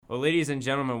Well, ladies and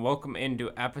gentlemen, welcome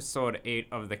into episode 8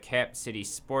 of the Cap City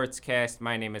Sportscast.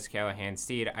 My name is Calahan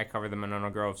Steed. I cover the Monona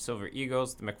Grove Silver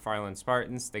Eagles, the McFarland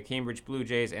Spartans, the Cambridge Blue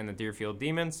Jays, and the Deerfield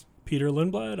Demons. Peter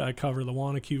Lindblad. I cover the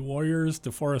Wanakee Warriors,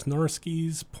 DeForest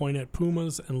Norskies, Poinet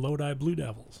Pumas, and Lodi Blue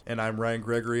Devils. And I'm Ryan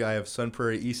Gregory. I have Sun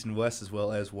Prairie East and West, as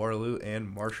well as Waterloo and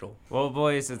Marshall. Well,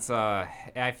 boys, it's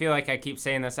I feel like I keep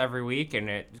saying this every week,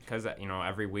 and because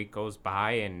every week goes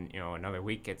by, and another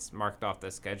week gets marked off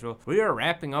the schedule. We are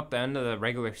wrapping up the end of the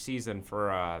regular season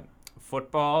for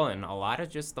football, and a lot of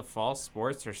just the fall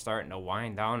sports are starting to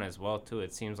wind down as well too.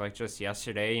 It seems like just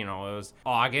yesterday, it was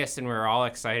August and we were all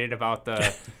excited about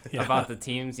the about the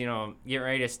teams, getting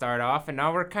ready to start off, and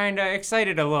now we're kind of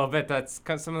excited a little bit. That's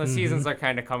because some of the seasons are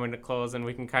kind of coming to close, and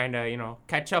we can kind of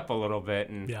catch up a little bit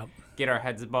and get our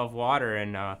heads above water.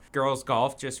 And girls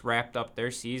golf just wrapped up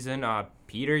their season.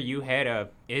 Peter, you had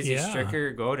Izzy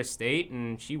Stricker go to state,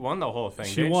 and she won the whole thing.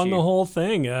 She won the whole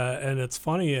thing, and it's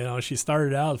funny. She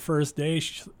started out the first day,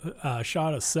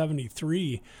 shot a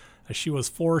 73. She was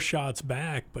 4 shots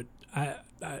back, but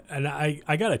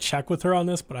I got to check with her on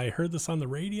this. But I heard this on the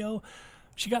radio.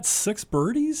 She got 6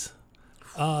 birdies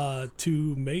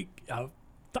to make.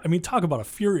 Talk about a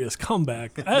furious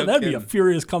comeback. That'd be a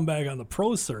furious comeback on the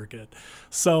pro circuit.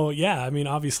 So,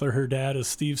 obviously her dad is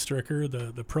Steve Stricker,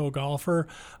 the pro golfer.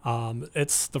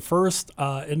 It's the first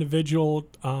individual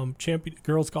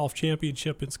girls golf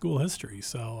championship in school history.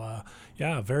 So,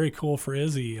 very cool for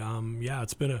Izzy.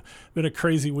 It's been a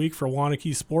crazy week for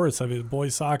Wanakee sports. The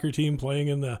boys soccer team playing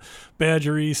in the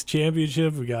Badger East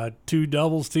Championship. We got 2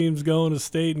 doubles teams going to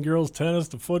state, and girls tennis.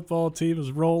 The football team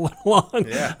is rolling along.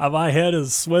 Yeah. My head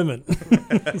is swimming.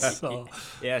 So.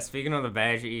 Yeah, speaking of the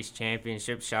Badger East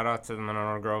Championship, shout out to the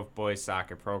Monona Grove boys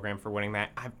soccer program for winning that.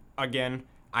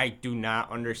 I do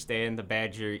not understand the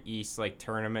Badger East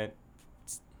tournament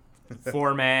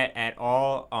format at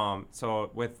all. So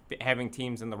with having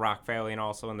teams in the Rock Valley and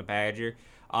also in the Badger,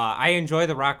 I enjoy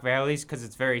the Rock Valleys because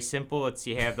it's very simple.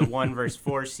 You have the 1 versus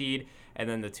 4 seed, and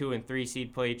then the 2 and 3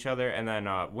 seed play each other, and then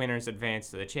winners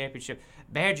advance to the championship.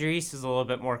 Badger East is a little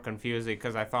bit more confusing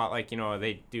because I thought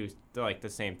they do the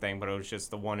same thing, but it was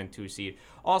just the 1 and 2 seed.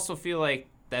 Also feel like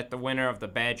that the winner of the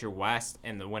Badger West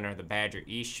and the winner of the Badger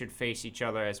East should face each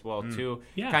other as well too.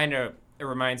 Yeah. Kind of, it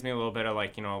reminds me a little bit of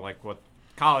what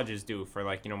colleges do for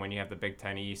when you have the Big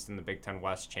Ten East and the Big Ten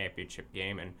West championship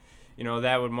game, and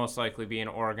that would most likely be an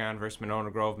Oregon versus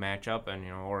Monona Grove matchup, and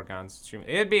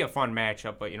it'd be a fun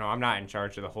matchup, but I'm not in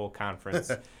charge of the whole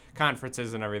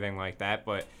conferences and everything like that.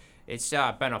 But it's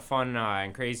been a fun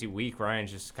and crazy week. Ryan,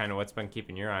 just kind of what's been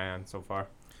keeping your eye on so far?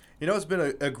 It's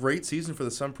been a great season for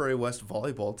the Sun Prairie West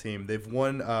volleyball team. They've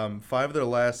won 5 of their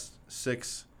last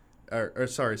 6,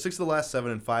 6 of the last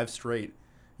 7 and 5 straight.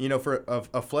 For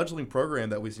a fledgling program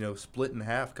that was, split in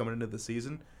half coming into the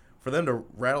season, for them to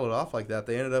rattle it off like that,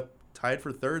 they ended up tied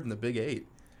for 3rd in the Big 8.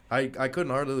 I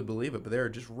couldn't hardly believe it, but they're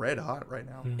just red hot right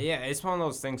now. Yeah, it's one of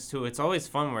those things, too. It's always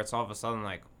fun where it's all of a sudden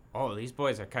oh, these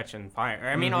boys are catching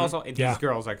fire. Also, these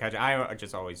girls are catching. I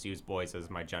just always use boys as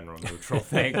my general neutral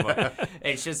thing, but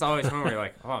it's just always fun where you're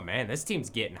like, oh, man, this team's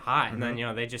getting hot. And then,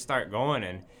 they just start going,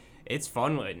 and it's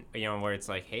fun when, where it's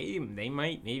like, hey, they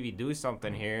might maybe do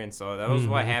something here. And so that was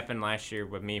what happened last year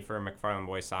with me for McFarland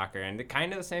boys soccer. And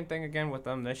kind of the same thing again with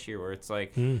them this year, where it's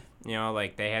like,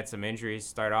 they had some injuries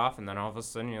start off, and then all of a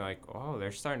sudden you're like, oh,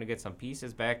 they're starting to get some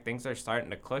pieces back. Things are starting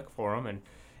to click for them. And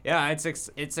yeah,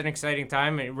 it's an exciting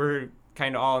time, and we're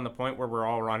kind of all in the point where we're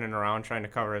all running around trying to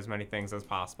cover as many things as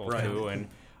possible too, and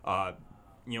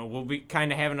we'll be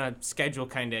kind of having a schedule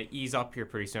kind of ease up here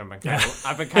pretty soon.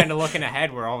 I've been kind of looking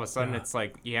ahead where all of a sudden it's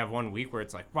like you have one week where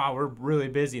it's like, wow, we're really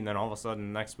busy, and then all of a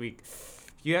sudden next week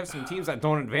you have some teams that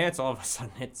don't advance. All of a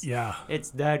sudden it's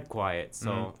dead quiet.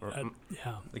 So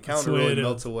the calendar really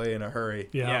melts away in a hurry.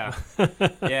 Yeah.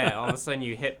 All of a sudden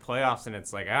you hit playoffs, and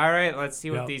it's like, all right, let's see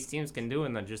what these teams can do,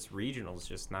 and then just regionals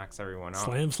just knocks everyone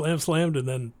out. Slammed, and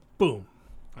then boom.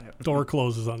 Door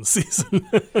closes on the season.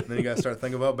 And then you got to start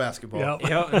thinking about basketball.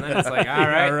 Yep. And then it's like, all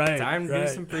right, time to do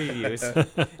some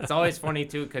previews. It's always funny,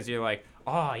 too, because you're like,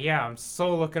 oh, yeah, I'm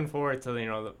so looking forward to,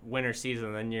 the winter season.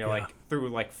 And then you're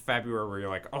through February where you're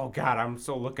like, oh, God, I'm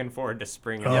so looking forward to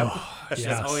spring. It's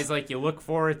just always you look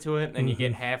forward to it, and then you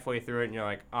get halfway through it, and you're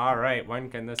like, all right, when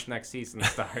can this next season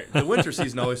start? The winter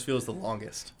season always feels the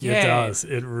longest. Yeah. It does.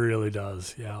 It really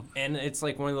does, yeah. And it's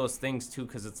one of those things, too,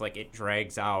 because it's it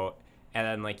drags out.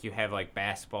 And then, you have,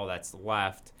 basketball that's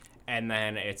left. And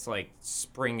then it's,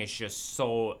 spring is just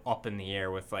so up in the air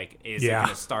with, is it going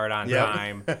to start on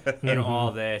time and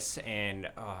all this. And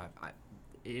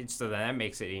so that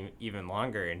makes it even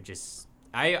longer. And just,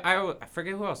 I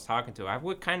forget who I was talking to. I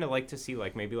would kind of like to see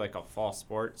like maybe like a fall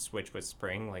sport switch with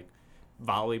spring, like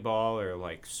volleyball or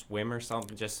like swim or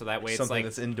something, just so that way Something it's like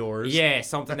that's indoors. Yeah,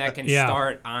 something that can Yeah.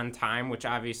 start on time, which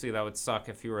obviously that would suck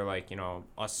if you were like,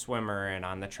 a swimmer and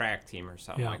on the track team or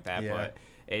something Yeah. like that. Yeah.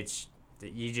 But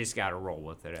you just got to roll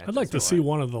with it. I'd like to see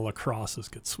one of the lacrosses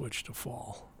get switched to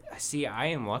fall. See, I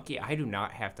am lucky. I do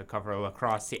not have to cover a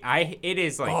lacrosse team. It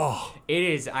is like Oh. it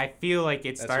is. I feel like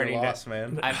it's That's starting your loss, to.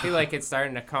 man. I feel like it's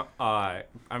starting to come.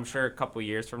 I'm sure a couple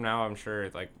years from now, I'm sure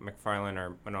like McFarland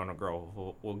or Monona Grove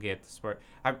will get the sport.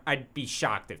 I'd be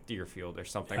shocked if Deerfield or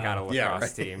something got a lacrosse Yeah,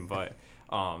 right. team, but.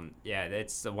 Yeah,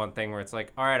 it's the one thing where it's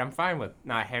like, all right, I'm fine with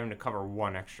not having to cover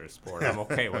one extra sport. I'm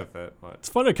okay with it, but It's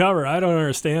fun to cover. I don't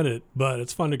understand it, but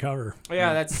it's fun to cover.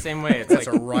 yeah, that's the same way. It's That's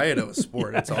like a riot of a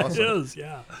sport. It's It awesome. is,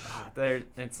 yeah.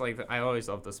 it's like I always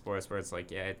love the sports where it's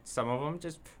like, yeah, some of them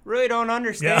just really don't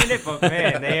understand it, but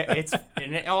man,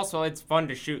 it's fun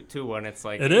to shoot too when it's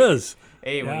like It is.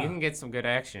 Hey, when Yeah. you can get some good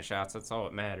action shots, that's all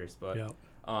that matters. But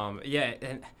Yeah. yeah,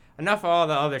 and enough of all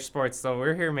the other sports though.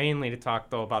 We're here mainly to talk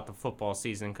though about the football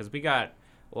season because we got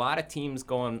a lot of teams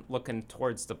looking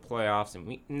towards the playoffs, and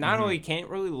we not only can't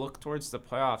really look towards the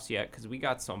playoffs yet because we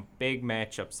got some big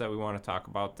matchups that we want to talk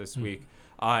about this week,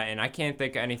 and I can't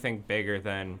think of anything bigger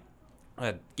than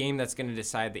a game that's going to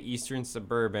decide the Eastern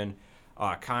Suburban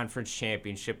Conference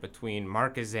Championship between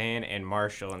Marquezan and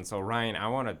Marshall. And so Ryan, I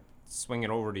want to swing it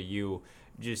over to you.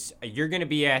 Just you're going to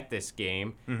be at this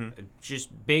game.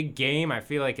 Just big game. I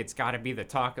feel like it's got to be the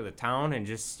talk of the town, and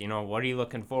just what are you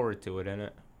looking forward to it in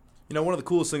it? One of the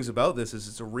coolest things about this is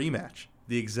it's a rematch.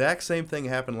 The exact same thing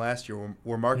happened last year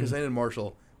where Marquezan and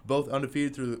Marshall both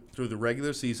undefeated through the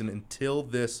regular season until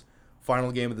this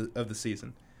final game of the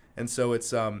season. And so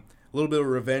it's a little bit of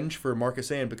revenge for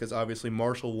Marquezan because obviously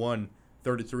Marshall won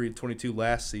 33-22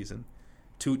 last season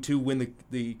to win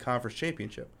the conference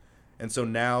championship. And so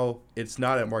now it's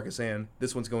not at Marquezan.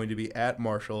 This one's going to be at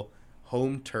Marshall,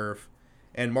 home turf.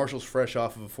 And Marshall's fresh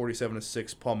off of a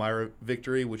 47-6 Palmyra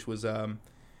victory, which was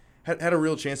had a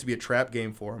real chance to be a trap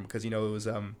game for him because, it was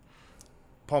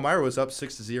Palmyra was up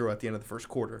 6-0 at the end of the first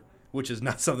quarter, which is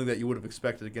not something that you would have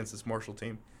expected against this Marshall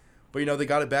team. But, they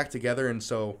got it back together, and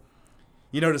so,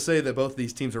 to say that both of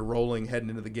these teams are rolling heading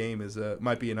into the game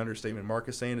might be an understatement.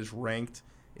 Marquezan is ranked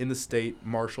in the state.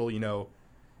 Marshall,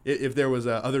 if there was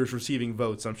others receiving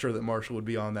votes, I'm sure that Marshall would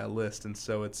be on that list, and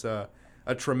so it's a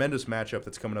tremendous matchup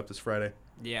that's coming up this Friday.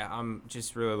 Yeah, I'm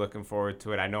just really looking forward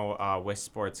to it. I know West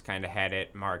Sports kind of had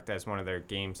it marked as one of their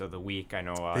games of the week. I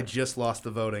know They just lost the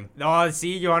voting. No,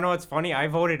 see, you want to know what's funny? I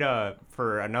voted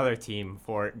for another team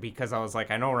for it because I was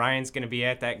like, I know Ryan's going to be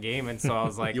at that game, and so I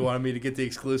was like, You wanted me to get the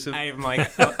exclusive? I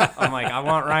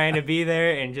want Ryan to be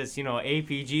there, and just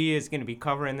APG is going to be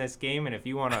covering this game, and if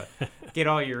you want to get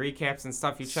all your recaps and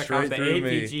stuff, you check out the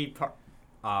APG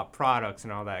products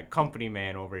and all that. Company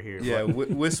man over here. Yeah,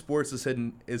 Wiss Sports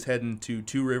is heading to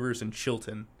Two Rivers and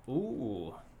Chilton.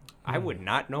 Ooh, I would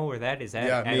not know where that is at.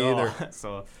 Yeah, at me all. either.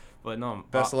 So, but no.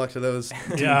 Best of luck to those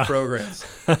Yeah. programs.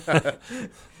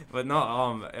 But no,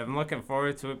 I'm looking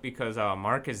forward to it because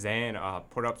Marquezan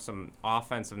put up some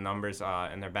offensive numbers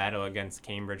in their battle against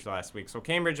Cambridge last week. So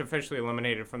Cambridge officially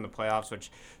eliminated from the playoffs,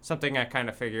 which something I kind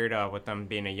of figured with them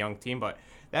being a young team. But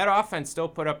that offense still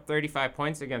put up 35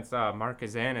 points against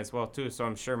Marquezan as well too. So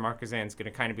I'm sure Marquezan's going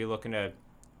to kind of be looking to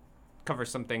cover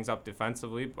some things up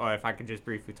defensively. If I could just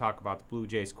briefly talk about the Blue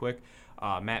Jays quick.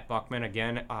 Matt Buckman,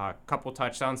 again, a couple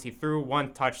touchdowns. He threw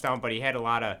one touchdown, but he had a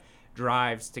lot of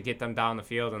drives to get them down the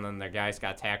field, and then their guys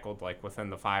got tackled like within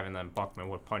the 5, and then Buckman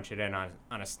would punch it in on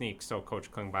a sneak. So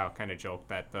Coach Klingbeil kind of joked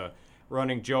that the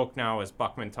running joke now is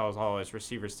Buckman tells all his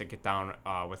receivers to get down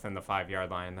within the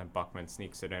 5-yard line, and then Buckman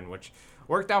sneaks it in, which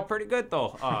worked out pretty good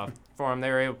though for him. They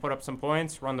were able to put up some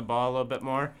points, run the ball a little bit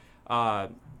more.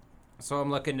 So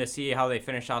I'm looking to see how they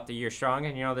finish out the year strong,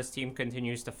 and this team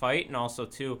continues to fight, and also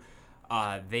too,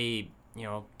 they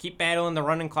keep battling the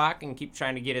running clock and keep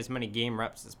trying to get as many game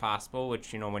reps as possible,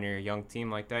 which, when you're a young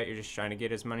team like that, you're just trying to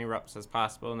get as many reps as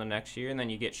possible in the next year, and then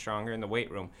you get stronger in the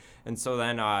weight room. And so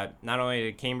then not only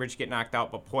did Cambridge get knocked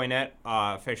out, but Poynette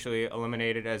officially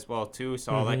eliminated as well, too.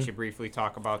 So I'll let you briefly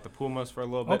talk about the Pumas for a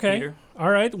little bit, Okay. Peter. All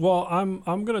right. Well, I'm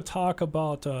going to talk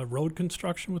about road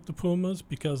construction with the Pumas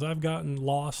because I've gotten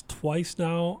lost twice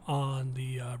now on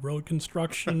the road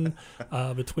construction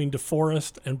between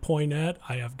DeForest and Poynette.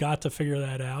 I have got to figure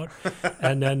that out.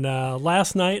 And then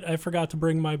last night I forgot to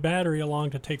bring my battery along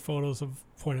to take photos of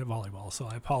Poynette volleyball, so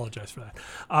I apologize for that.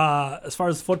 As far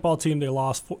as the football team, they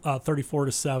lost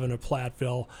 34-7 at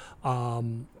Platteville.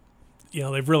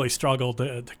 they've really struggled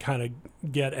to kind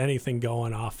of get anything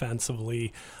going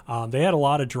offensively. They had a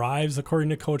lot of drives, according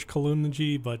to Coach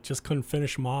Kalunji, but just couldn't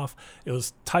finish them off. It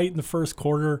was tight in the first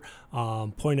quarter.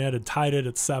 Pointed had tied it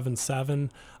at 7-7.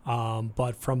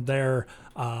 But from there,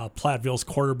 Platteville's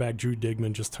quarterback, Drew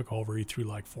Digman, just took over. He threw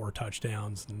like 4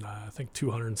 touchdowns and I think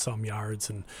 200 and some yards.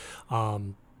 And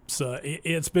so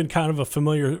it's been kind of a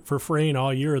familiar for Frayne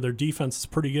all year. Their defense is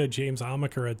pretty good. James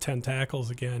Amaker had 10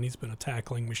 tackles again. He's been a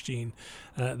tackling machine.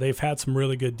 They've had some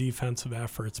really good defensive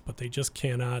efforts, but they just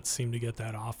cannot seem to get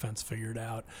that offense figured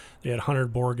out. They had Hunter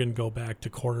Borgen go back to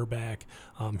quarterback.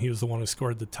 He was the one who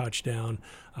scored the touchdown.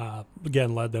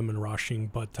 Again, led them in rushing,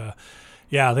 but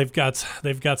yeah, they've got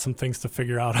some things to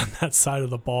figure out on that side of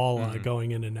the ball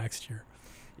going into next year.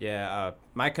 Yeah,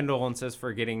 my condolences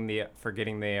for getting the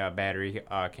battery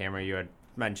camera. You had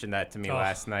mentioned that to me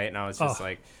last night, and I was just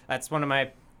like, that's one of my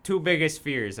 2 biggest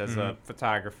fears as a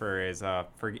photographer is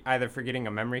for either forgetting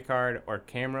a memory card or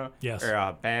camera or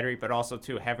a battery, but also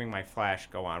too having my flash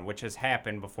go on, which has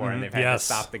happened before, and they've had to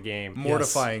stop the game.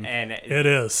 Mortifying. And it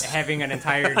is having an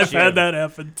entire gym. I've had that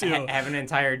happen too. Have an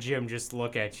entire gym just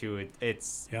look at you.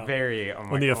 It's very.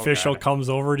 When the official comes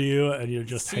over to you and you're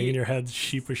just hanging your head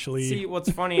sheepishly. See, what's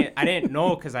funny? I didn't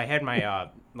know because I had my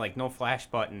no flash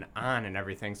button on and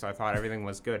everything, so I thought everything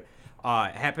was good.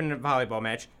 It happened in a volleyball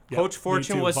match. Yep, Coach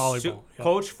Fortune was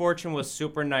Coach Fortune was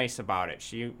super nice about it.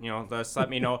 She, just let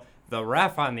me know. The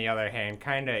ref, on the other hand,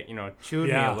 kind of, chewed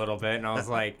me a little bit, and I was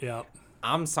like,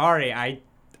 I'm sorry.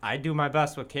 I do my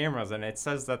best with cameras, and it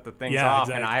says that the thing's off,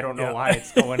 and I don't know why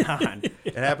it's going on.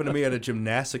 It happened to me at a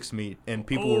gymnastics meet, and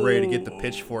people were ready to get the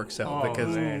pitchforks out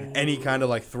because any kind of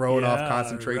like throwing off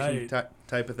concentration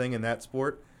type of thing in that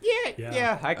sport.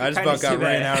 Yeah. I just about got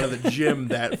ran out of the gym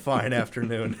that fine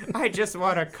afternoon. I just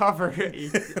want to cover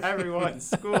everyone's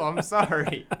school. I'm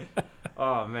sorry.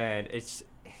 Oh man,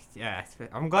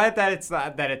 I'm glad that it's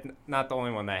not the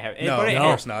only one that happened. No, of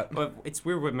course not. But it's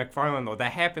weird with McFarland though.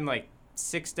 That happened like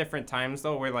 6 different times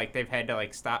though, where like they've had to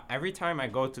like stop. Every time I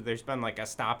go to, there's been like a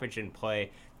stoppage in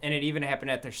play. And it even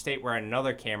happened at their state where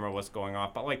another camera was going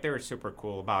off. But, like, they were super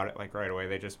cool about it. Like, right away,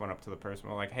 they just went up to the person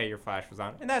and were like, hey, your flash was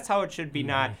on. And that's how it should be,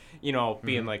 not,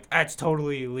 being like, that's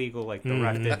totally illegal like the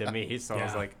ref did to me. So I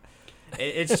was like,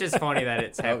 it's just funny that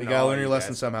it's happening. You got to learn your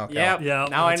lesson somehow, Cal. Yeah,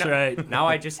 now I know. Right. Now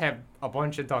I just have a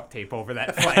bunch of duct tape over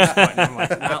that flash button. I'm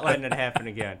like, not letting it happen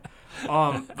again.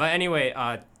 But anyway,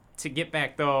 to get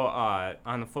back, though,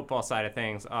 on the football side of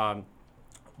things,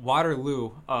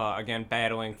 Waterloo, again,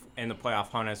 battling in the playoff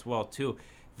hunt as well, too.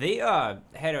 They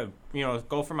had a,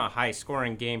 go from a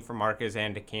high-scoring game for Marquez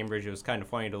and to Cambridge. It was kind of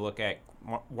funny to look at.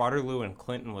 Waterloo and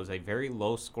Clinton was a very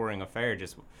low-scoring affair.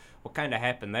 Just what kind of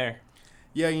happened there?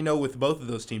 Yeah, with both of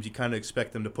those teams, you kind of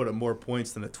expect them to put up more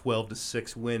points than a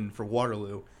 12-6 win for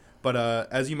Waterloo. But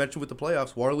as you mentioned with the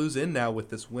playoffs, Waterloo's in now with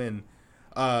this win.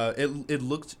 It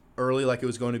looked early like it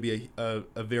was going to be a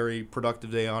very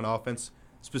productive day on offense,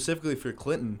 specifically for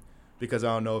Clinton, because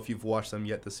I don't know if you've watched them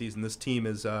yet this season. This team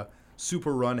is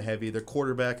super run heavy. Their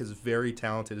quarterback is very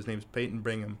talented. His name is Peyton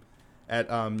Brigham. At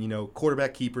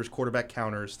quarterback keepers, quarterback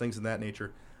counters, things of that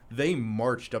nature. They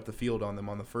marched up the field on them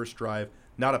on the first drive.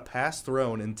 Not a pass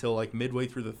thrown until like midway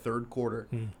through the third quarter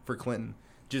for Clinton.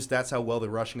 Just that's how well the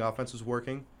rushing offense was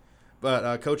working.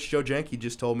 But Coach Joe Janke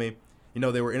just told me,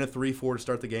 they were in a 3-4 to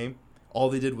start the game. All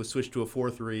they did was switch to a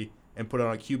 4-3 and put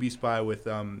on a QB spy with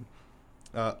Owen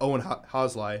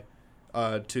Hosley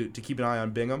to keep an eye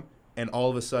on Bingham, and all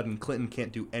of a sudden Clinton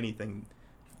can't do anything.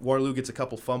 Waterloo gets a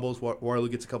couple fumbles. Waterloo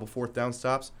gets a couple fourth down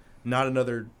stops. Not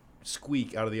another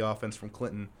squeak out of the offense from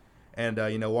Clinton. And,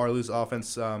 Waterloo's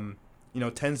offense,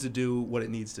 tends to do what it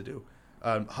needs to do.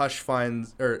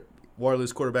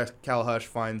 Waterloo's quarterback, Cal Hush,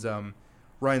 finds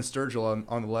Ryan Sturgill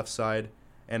on the left side,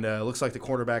 and looks like the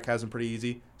cornerback has him pretty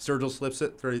easy. Sturgill slips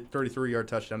it, 33-yard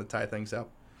touchdown to tie things up.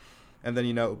 And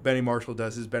then, Benny Marshall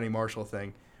does his Benny Marshall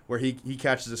thing, where he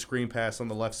catches a screen pass on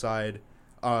the left side,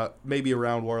 maybe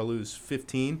around Waterloo's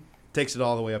 15, takes it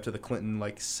all the way up to the Clinton,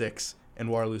 6, and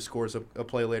Waterloo scores a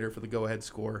play later for the go-ahead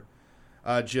score.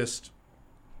 Just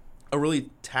a really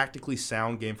tactically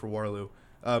sound game for Waterloo.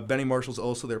 Benny Marshall's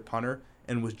also their punter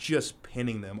and was just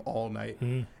pinning them all night.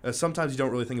 Sometimes you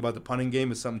don't really think about the punting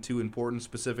game as something too important,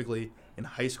 specifically in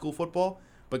high school football,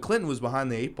 but Clinton was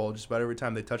behind the 8 ball just about every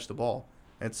time they touched the ball.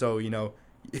 And so, you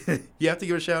have to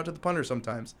give a shout out to the punter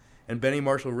sometimes. And Benny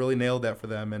Marshall really nailed that for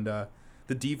them. And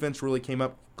the defense really came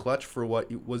up clutch for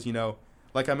what was,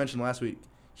 like I mentioned last week,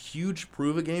 huge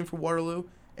prove-it game for Waterloo.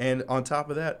 And on top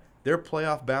of that, they're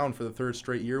playoff bound for the 3rd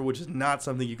straight year, which is not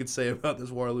something you could say about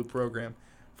this Waterloo program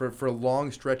for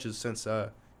long stretches since,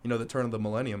 the turn of the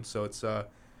millennium. So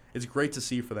it's great to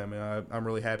see for them, and I'm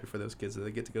really happy for those kids that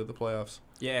they get to go to the playoffs.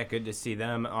 Yeah, good to see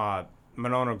them.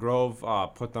 Monona Grove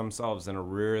put themselves in a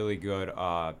really good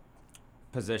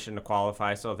position to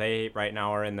qualify. So they right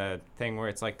now are in the thing where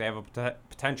it's like they have a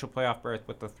potential playoff berth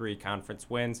with the 3 conference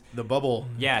wins. The bubble.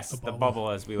 Yes, the bubble,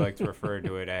 as we like to refer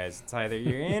to it as. It's either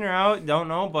you're in or out, don't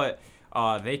know, but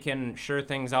they can sure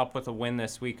things up with a win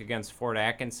this week against Fort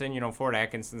Atkinson. You know, Fort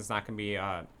Atkinson's not going to be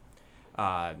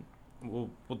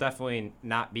will definitely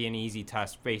not be an easy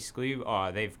test, basically.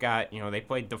 They've got, they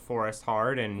played DeForest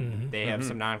hard, and they have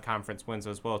some non-conference wins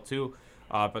as well, too.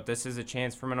 But this is a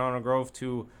chance for Monona Grove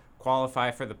to qualify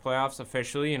for the playoffs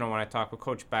officially. When I talked with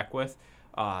Coach Beckwith,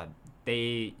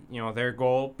 they, their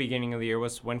goal beginning of the year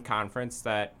was to win conference.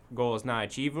 That goal is not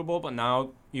achievable, but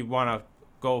now you want to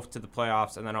go to the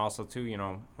playoffs, and then also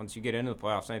too, once you get into the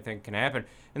playoffs, anything can happen.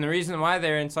 And the reason why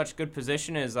they're in such good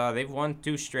position is they've won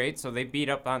 2 straight, so they beat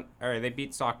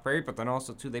Sauk Prairie, but then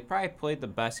also too, they probably played the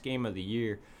best game of the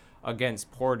year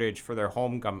against Portage for their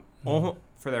homecoming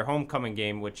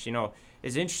game, which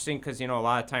is interesting because a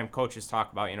lot of time coaches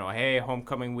talk about hey,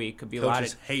 homecoming week could be coaches a lot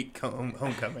of hate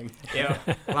homecoming.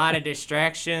 A lot of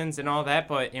distractions and all that,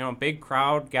 but big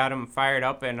crowd got them fired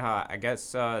up, and I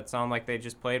guess it sounded like they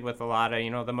just played with a lot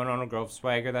of the Monona Grove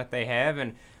swagger that they have,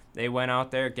 and they went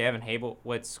out there. Gavin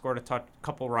Hablewitz scored a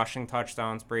couple rushing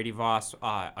touchdowns. Brady Voss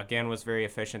again was very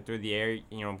efficient through the air.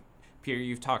 Peter,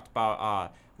 you've talked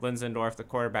about Linsendorf, the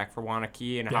quarterback for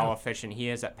Wanakee, and how efficient he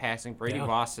is at passing. Brady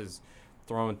Voss has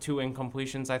thrown 2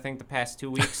 incompletions, I think, the past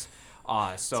 2 weeks.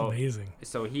 It's amazing.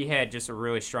 So he had just a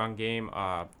really strong game.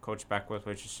 Coach Beckwith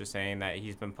was just saying that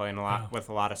he's been playing a lot with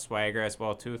a lot of swagger as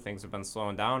well, too. Things have been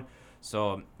slowing down.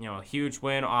 So, huge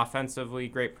win offensively,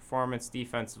 great performance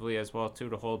defensively as well, too,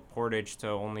 to hold Portage to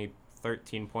only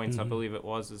 13 points, I believe it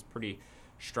was, is pretty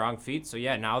strong feat. So,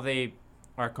 yeah, now they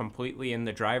are completely in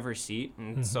the driver's seat.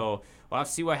 And so we'll have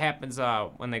to see what happens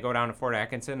when they go down to Fort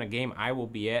Atkinson, a game I will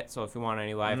be at. So if you want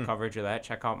any live coverage of that,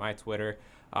 check out my Twitter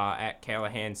at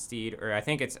Calahan Steed, or I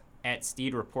think it's at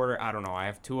Steed Reporter. I don't know. I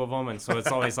have 2 of them, and so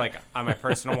it's always like on my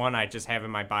personal one, I just have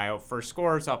in my bio for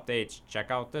scores, updates,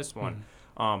 check out this one.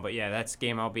 But yeah, that's the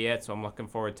game I'll be at, so I'm looking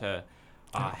forward to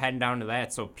heading down to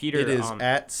that. So Peter, it is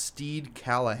at Steed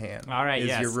Callahan. All right,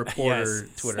 is your reporter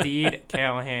Twitter. Steed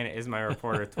Callahan is my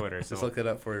reporter Twitter. So just look it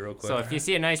up for you real quick. So if you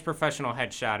see a nice professional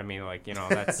headshot of me,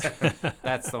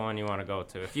 that's the one you want to go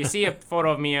to. If you see a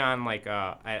photo of me on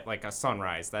at a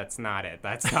sunrise, that's not it.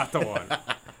 That's not the one.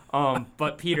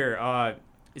 But Peter,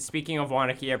 speaking of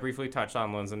Wanakee, I briefly touched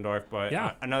on Linsendorf, but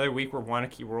another week where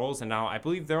Wanakee rolls, and now I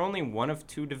believe they're only one of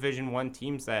 2 Division I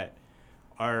teams that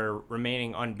are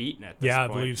remaining unbeaten at this point. Yeah, I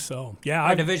believe so.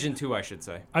 Yeah, Division II, I should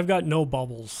say. I've got no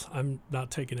bubbles. I'm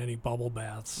not taking any bubble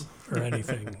baths or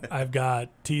anything. I've got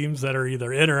teams that are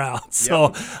either in or out. So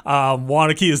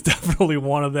Wanakee is definitely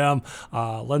one of them.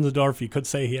 Linsendorf, you could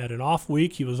say he had an off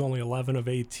week. He was only 11 of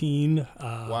 18.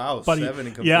 Wow, but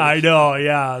 7 incompletions. Yeah, I know.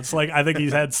 Yeah, it's like I think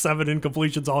he's had 7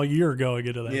 incompletions all year going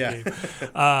into that game.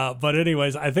 But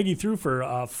anyways, I think he threw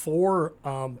for 4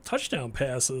 touchdown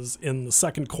passes in the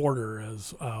second quarter as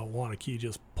Wanakee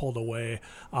just pulled away.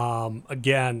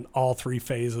 Again, all 3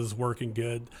 phases working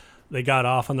good. They got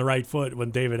off on the right foot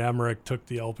when David Emmerich took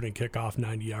the opening kickoff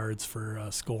 90 yards for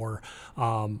a score.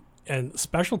 And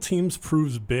special teams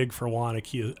proves big for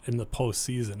Wanakee in the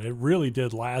postseason. It really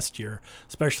did last year,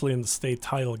 especially in the state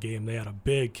title game. They had a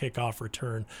big kickoff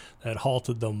return that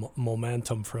halted the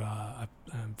momentum for I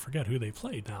forget who they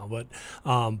played now, but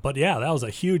yeah, that was a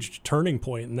huge turning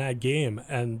point in that game,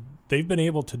 and they've been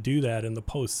able to do that in the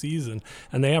postseason,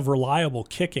 and they have reliable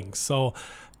kicking. So,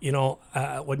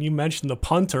 when you mentioned the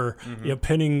punter,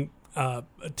 pinning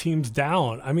teams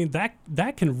down, I mean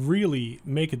that can really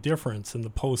make a difference in the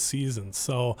postseason.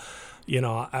 So,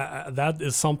 that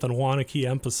is something Wanakee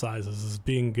emphasizes, is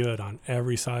being good on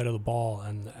every side of the ball,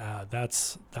 and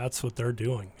that's what they're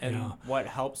doing. And what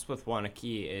helps with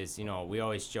Wanakee is, we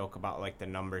always joke about the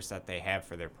numbers that they have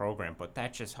for their program, but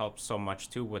that just helps so much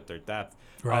too with their depth.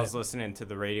 Right. I was listening to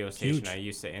the radio station I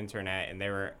used to intern at, and they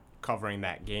were covering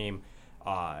that game,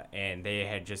 and they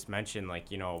had just mentioned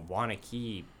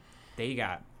Wanakee, they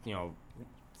got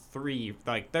 3,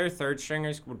 their third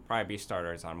stringers would probably be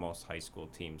starters on most high school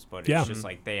teams, but it's just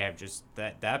they have just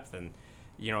that depth, and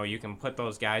you can put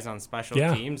those guys on special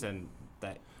teams, and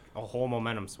that a whole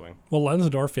momentum swing. Well,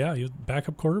 Linsendorf, he was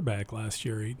backup quarterback last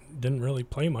year. He didn't really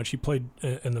play much. He played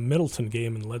in the Middleton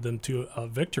game and led them to a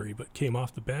victory, but came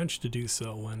off the bench to do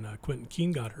so when Quentin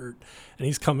Keene got hurt. And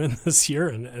he's come in this year,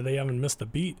 and they haven't missed a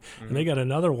beat. And they got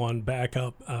another one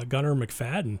backup, Gunnar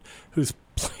McFadden, who's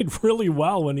played really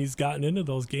well when he's gotten into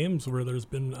those games where there's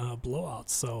been blowouts.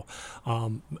 So,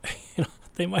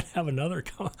 they might have another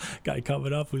guy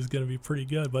coming up who's going to be pretty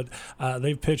good. But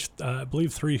they've pitched, I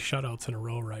believe, 3 shutouts in a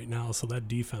row right now, so that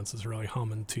defense is really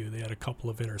humming too. They had a couple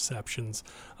of interceptions.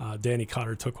 Danny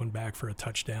Cotter took one back for a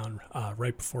touchdown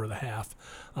right before the half,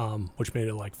 which made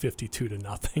it like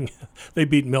 52-0. They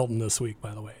beat Milton this week,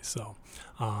 by the way. So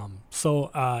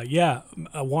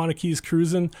Waunakie's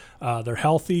cruising. They're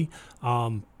healthy.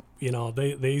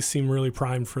 They seem really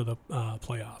primed for the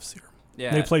playoffs here.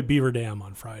 Yeah. They play Beaver Dam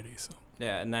on Friday. So.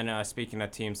 Yeah, and then speaking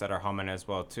of teams that are humming as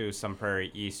well, too, Sun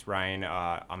Prairie East, Ryan,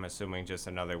 I'm assuming just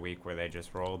another week where they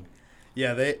just rolled.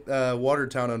 Yeah,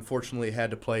 Watertown unfortunately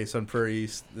had to play Sun Prairie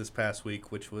East this past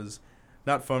week, which was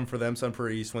not fun for them. Sun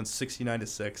Prairie East went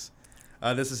 69-6.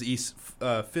 This is East's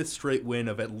 5th straight win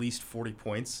of at least 40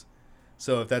 points.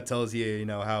 So if that tells you,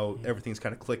 how everything's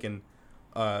kind of clicking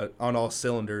on all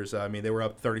cylinders. I mean, they were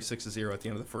up 36-0 at the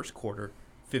end of the first quarter,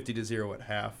 50-0 at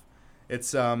half.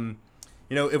 It's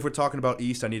if we're talking about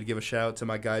East, I need to give a shout out to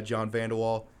my guy John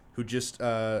Vanderwall, who just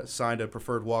signed a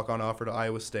preferred walk-on offer to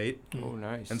Iowa State. Oh,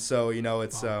 nice. And so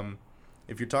it's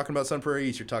if you're talking about Sun Prairie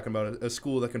East, you're talking about a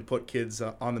school that can put kids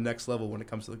on the next level when it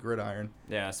comes to the gridiron.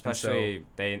 Yeah, especially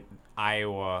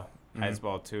Iowa as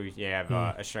well too. You have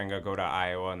Ashringa go to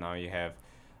Iowa, and now you have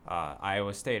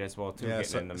Iowa State as well too. Yeah,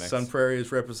 getting in the mix. Sun Prairie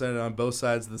is represented on both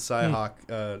sides of the Cy-Hawk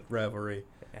rivalry.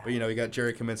 Yeah. But you got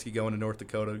Jerry Kaminsky going to North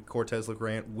Dakota. Cortez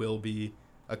LeGrant will be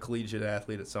a collegiate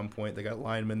athlete at some point. They got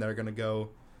linemen that are going to go,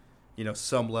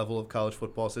 some level of college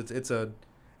football. So it's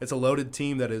a loaded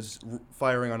team that is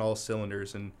firing on all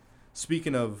cylinders. And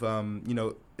speaking of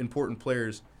important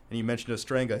players, and you mentioned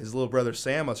Ostrenga, his little brother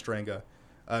Sam Ostrenga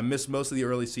missed most of the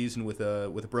early season with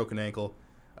a broken ankle,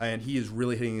 and he is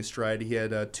really hitting his stride. He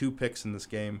had 2 picks in this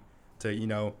game.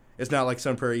 It's not like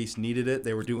Sun Prairie East needed it.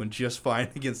 They were doing just fine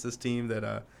against this team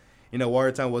that,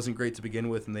 Watertown wasn't great to begin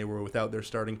with, and they were without their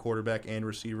starting quarterback and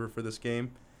receiver for this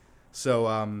game.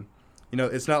 So,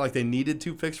 it's not like they needed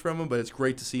 2 picks from him, but it's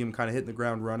great to see him kind of hitting the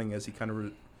ground running as he kind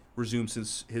of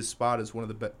resumes his spot as one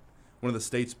of the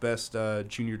state's best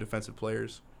junior defensive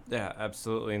players. Yeah,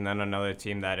 absolutely. And then another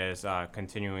team that is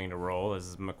continuing to roll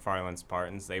is McFarland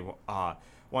Spartans. They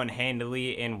won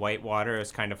handily in Whitewater. It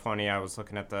was kind of funny. I was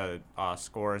looking at the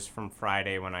scores from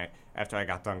Friday after I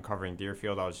got done covering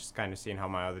Deerfield. I was just kind of seeing how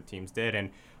my other teams did. And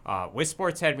Wiz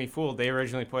Sports had me fooled. They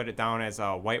originally put it down as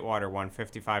Whitewater won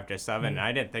 55-7, and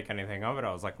I didn't think anything of it.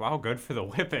 I was like, wow, good for the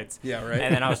Whippets. Yeah, right.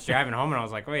 And then I was driving home, and I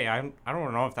was like, wait, I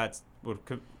don't know if that's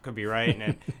could be right,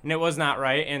 and it was not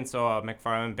right. And so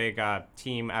McFarland, big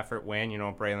team effort win.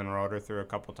 Braylon Roeder threw a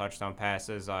couple touchdown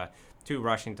passes, 2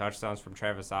 rushing touchdowns from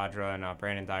Travis Adra and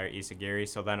Brandon Dyer Isagiri.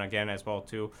 So then again as well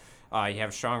too, you have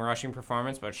a strong rushing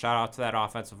performance, but shout out to that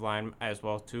offensive line as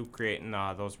well too, creating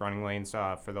those running lanes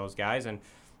for those guys. And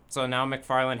so now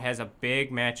McFarland has a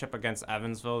big matchup against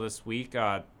Evansville this week.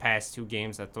 Past 2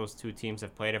 games that those 2 teams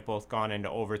have played have both gone into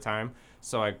overtime.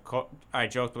 So I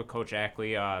joked with Coach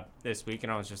Ackley this week,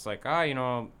 and I was just like,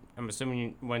 I'm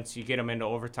assuming once you get them into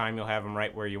overtime, you'll have them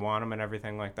right where you want them and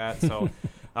everything like that. So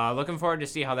looking forward to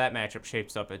see how that matchup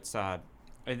shapes up. It's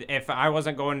if I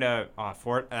wasn't going to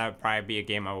Fort, that would probably be a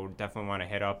game I would definitely want to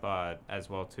hit up as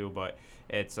well too. But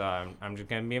it's I'm just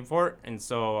going to be in Fort, and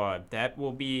so that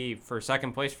will be for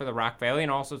second place for the Rock Valley,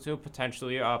 and also too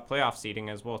potentially playoff seeding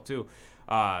as well too.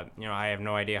 I have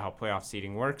no idea how playoff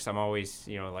seeding works. I'm always,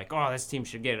 like, oh, this team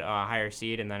should get a higher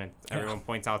seed, and then everyone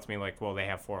points out to me like, well, they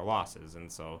have 4 losses,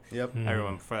 and so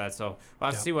everyone for that. So we'll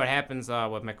have to see what happens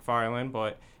with McFarland,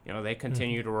 but they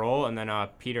continue to roll. And then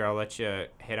Peter, I'll let you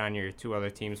hit on your 2 other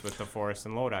teams with DeForest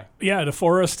and Lodi. Yeah,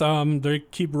 DeForest, they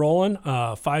keep rolling.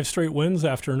 5 straight wins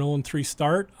after an 0-3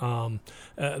 start.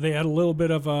 They had a little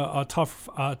bit of a tough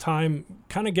time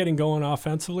kind of getting going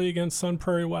offensively against Sun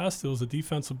Prairie West. It was a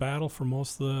defensive battle for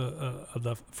most of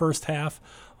the first half.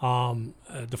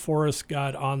 DeForest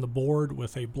got on the board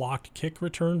with a blocked kick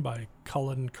return by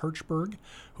Cullen Kirchberg,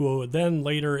 who then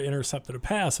later intercepted a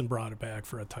pass and brought it back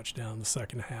for a touchdown in the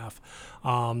second half.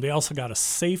 They also got a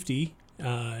safety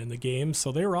in the game,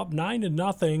 so they were up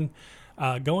 9-0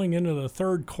 going into the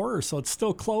third quarter, so it's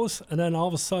still close. And then all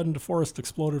of a sudden, DeForest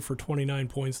exploded for 29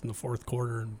 points in the fourth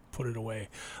quarter and put it away.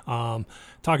 Talking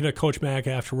to Coach Mack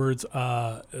afterwards,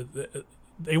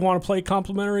 they want to play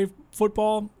complementary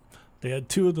football. They had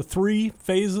 2 of the 3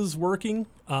 phases working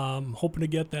hoping to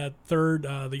get that third,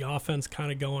 the offense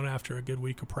kind of going after a good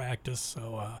week of practice.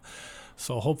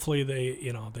 So hopefully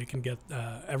they can get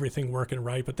everything working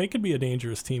right. But they could be a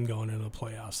dangerous team going into the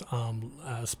playoffs.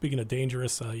 Speaking of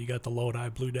dangerous, you got the Lodi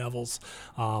Blue Devils.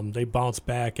 They bounced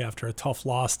back after a tough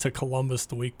loss to Columbus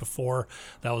the week before.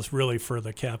 That was really for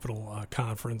the Capital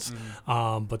Conference.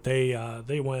 But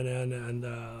they went in and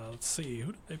let's see,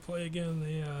 who did they play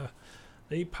again?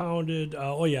 They pounded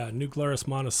New Glarus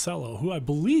Monticello, who I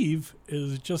believe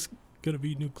is just going to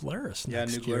be New Glarus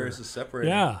next year. New Glarus is separated.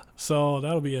 Yeah, so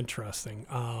that'll be interesting.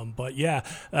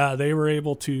 They were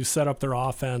able to set up their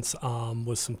offense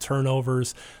with some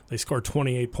turnovers. They scored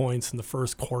 28 points in the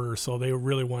first quarter, so they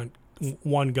really went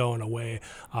one going away.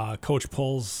 Coach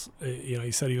Pulls,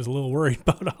 he said he was a little worried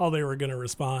about how they were going to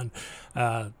respond.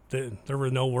 There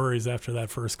were no worries after that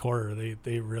first quarter.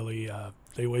 They really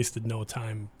they wasted no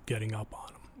time getting up on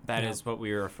them. That is what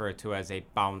we refer to as a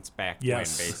bounce back win,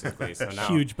 basically. So now,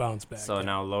 huge bounce back. So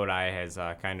now Lodi has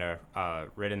kind of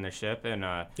ridden the ship, and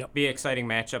be an exciting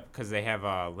matchup because they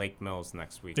have Lake Mills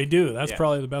next week. They do. That's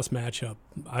probably the best matchup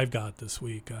I've got this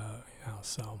week.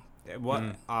 It'd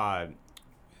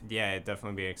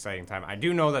definitely be an exciting time. I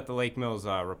do know that the Lake Mills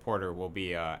reporter will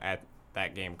be at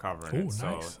that game covering it. So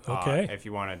nice. Okay. If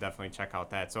you want to definitely check out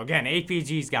that. So again,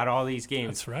 APG's got all these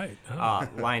games That's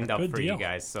right. lined up for deal. you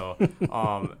guys. So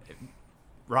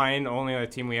Ryan, the only other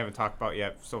team we haven't talked about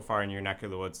yet so far in your neck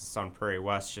of the woods is Sun Prairie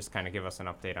West. Just kind of give us an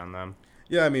update on them.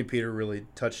 Yeah, I mean, Peter really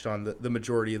touched on the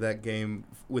majority of that game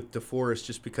with DeForest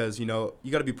just because, you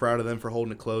got to be proud of them for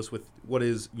holding it close with what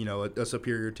is, a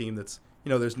superior team that's,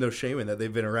 there's no shame in that.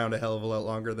 They've been around a hell of a lot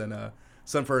longer than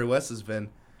Sun Prairie West has been.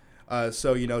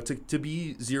 To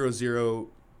be 0-0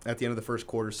 at the end of the first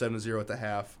quarter, 7-0 at the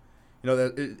half,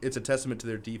 it's a testament to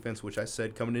their defense, which I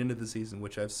said coming into the season,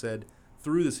 which I've said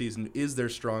through the season is their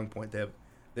strong point.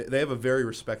 They have a very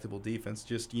respectable defense.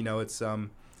 Just,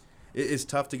 it's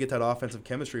tough to get that offensive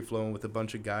chemistry flowing with a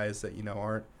bunch of guys that,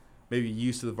 aren't maybe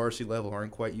used to the varsity level,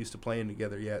 aren't quite used to playing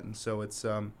together yet. And so it's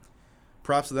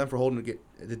props to them for holding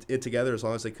it together as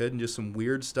long as they could. And just some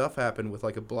weird stuff happened with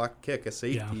like a block kick, a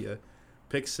safety, a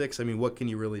pick six. I mean, what can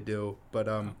you really do? But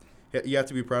you have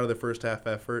to be proud of their first half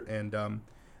effort. And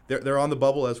they're on the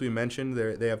bubble, as we mentioned.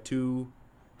 They have two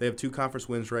conference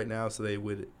wins right now, so they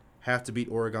would have to beat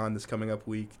Oregon this coming up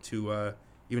week to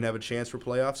even have a chance for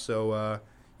playoffs. So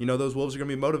those Wolves are going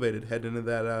to be motivated heading into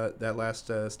that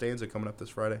last stanza coming up this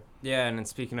Friday. Yeah, and then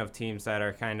speaking of teams that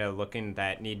are kind of looking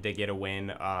that need to get a win,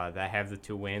 that have the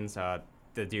 2 wins,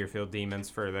 the Deerfield Demons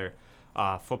for their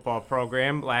football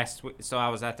program last week. So I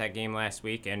was at that game last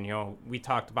week, and we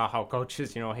talked about how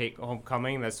coaches hate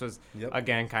homecoming. This was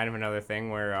again kind of another thing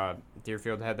where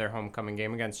Deerfield had their homecoming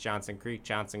game against Johnson Creek.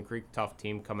 Johnson Creek, tough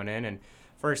team coming in, and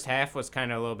first half was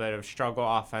kind of a little bit of struggle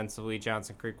offensively.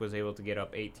 Johnson Creek was able to get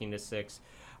up 18-6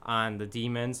 on the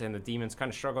Demons, and the Demons kind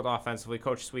of struggled offensively.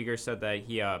 Coach Swieger said that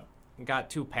he got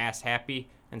too pass happy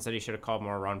and said he should have called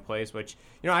more run plays, which,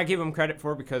 I give him credit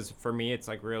for, because for me, it's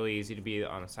like really easy to be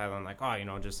on the sideline like,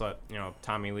 just let,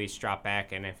 Tommy Leach drop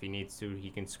back, and if he needs to,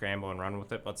 he can scramble and run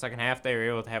with it. But second half, they were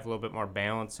able to have a little bit more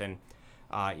balance, and,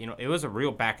 it was a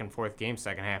real back and forth game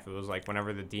second half. It was like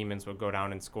whenever the Demons would go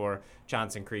down and score,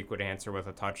 Johnson Creek would answer with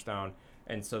a touchdown.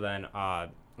 And so then,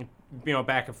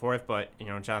 back and forth, but,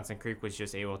 Johnson Creek was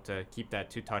just able to keep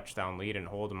that 2-touchdown lead and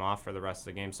hold them off for the rest of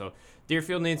the game. So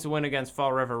Deerfield needs to win against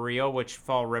Fall River Rio, which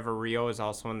Fall River Rio is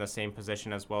also in the same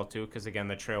position as well, too, because, again,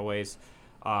 the Trailways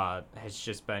has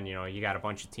just been, you got a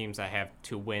bunch of teams that have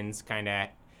 2 wins kind of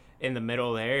in the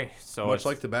middle there. So much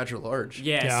like the Badger Large.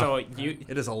 Yeah. So it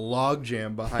is a log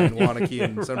jam behind Waunakee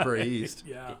and Sun Prairie East.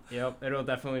 Yeah. Yep. It'll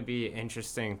definitely be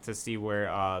interesting to see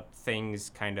where things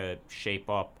kind of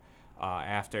shape up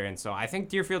after. And so I think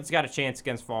Deerfield's got a chance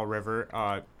against Fall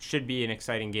River. Should be an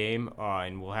exciting game,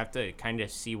 and we'll have to kind of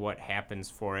see what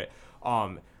happens for it.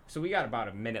 So we got about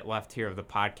a minute left here of the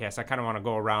podcast. I kind of want to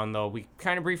go around, though. We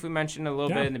kind of briefly mentioned a little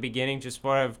bit in the beginning, just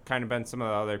what have kind of been some of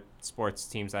the other sports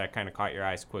teams that kind of caught your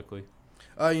eyes quickly.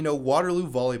 Waterloo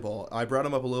Volleyball. I brought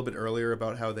them up a little bit earlier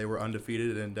about how they were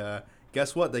undefeated, and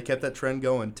guess what? They kept that trend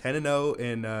going. 10-0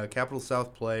 in Capital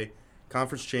South play,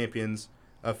 conference champions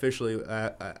officially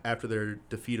after their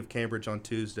defeat of Cambridge on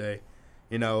Tuesday.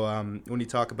 When you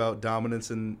talk about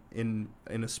dominance in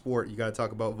a sport, you got to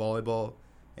talk about volleyball.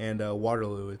 And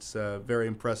Waterloo, it's very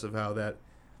impressive how that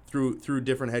through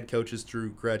different head coaches,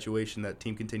 through graduation, that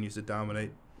team continues to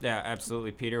dominate. Yeah,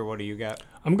 absolutely. Peter, what do you got?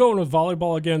 I'm going with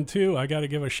volleyball again, too. I got to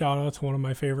give a shout-out to one of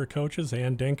my favorite coaches,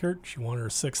 Ann Dinkert. She won her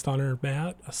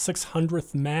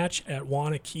 600th match at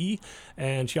Wanakee,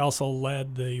 and she also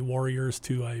led the Warriors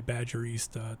to a Badger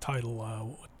East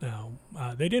title.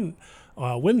 They didn't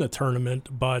win the tournament,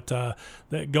 but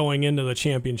going into the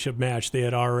championship match, they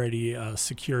had already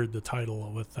secured the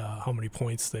title with how many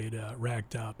points they'd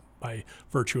racked up by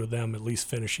virtue of them at least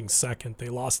finishing second. They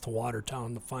lost to Watertown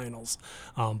in the finals,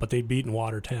 but they'd beaten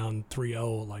Watertown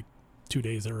 3-0 like 2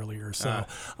 days earlier. So,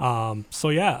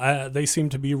 they seem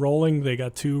to be rolling. They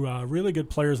got two really good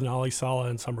players in Ali Sala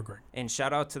and Summer Greg. And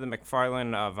shout out to the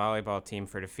McFarland volleyball team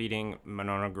for defeating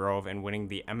Monona Grove and winning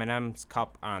the M&M's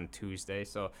Cup on Tuesday.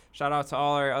 So shout out to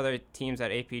all our other teams at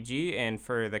APG. And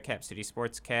for the Cap City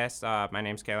Sportscast, my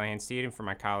name's Calahan Steed, and for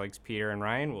my colleagues Peter and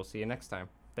Ryan, we'll see you next time.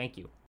 Thank you.